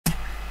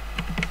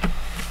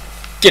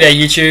G'day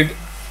YouTube.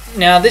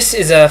 Now this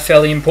is a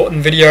fairly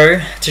important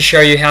video to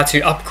show you how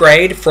to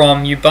upgrade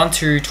from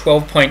Ubuntu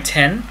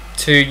 12.10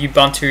 to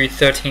Ubuntu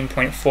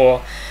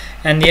 13.4,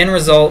 and the end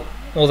result,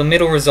 or the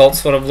middle result,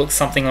 sort of looks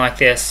something like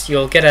this.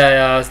 You'll get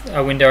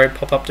a window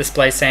pop-up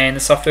display saying the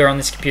software on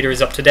this computer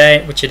is up to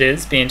date, which it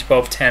is, being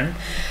 12.10.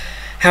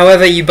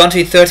 However,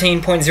 Ubuntu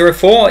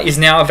 13.04 is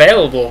now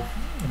available.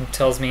 It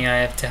tells me I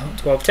have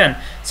 12.10.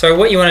 So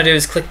what you want to do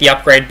is click the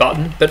upgrade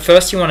button, but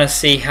first you want to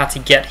see how to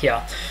get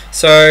here.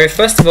 So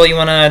first of all, you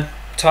want to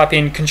type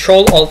in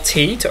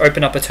Control-Alt-T to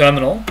open up a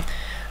terminal,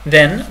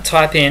 then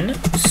type in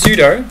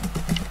sudo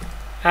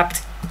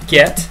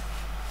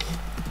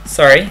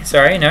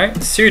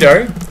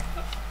sudo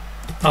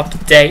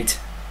update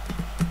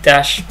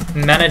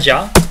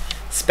 -manager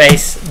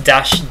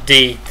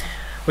 -d,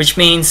 which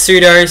means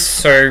sudo,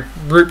 so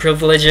root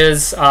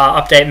privileges,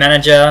 update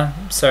manager,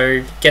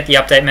 so get the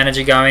update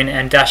manager going,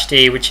 and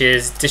 -d, which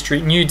is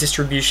new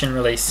distribution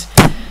release.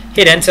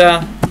 Hit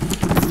enter,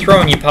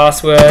 throw in your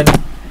password,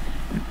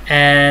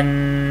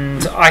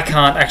 and I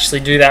can't actually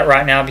do that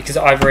right now because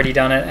I've already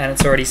done it and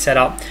it's already set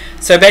up.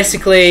 So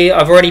basically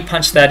I've already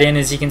punched that in,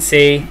 as you can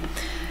see,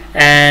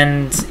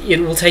 and it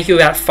will take you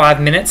about 5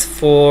 minutes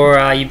for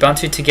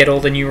Ubuntu to get all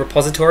the new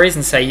repositories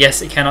and say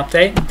yes, it can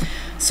update.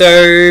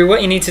 So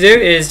what you need to do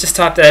is just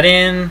type that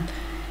in,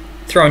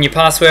 throw in your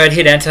password,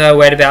 hit enter,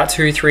 wait about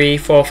 2, 3,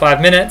 4,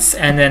 5 minutes,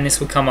 and then this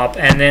will come up,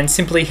 and then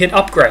simply hit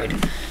upgrade.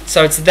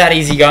 So it's that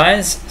easy,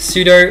 guys.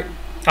 Sudo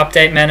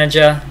update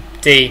manager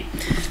 -d.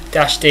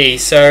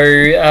 So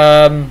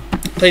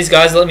please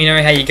guys, let me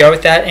know how you go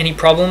with that. Any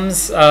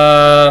problems,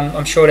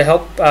 I'm sure to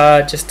help.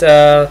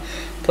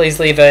 Please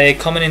leave a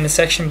comment in the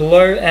section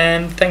below,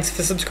 and thanks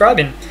for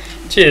subscribing.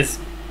 Cheers.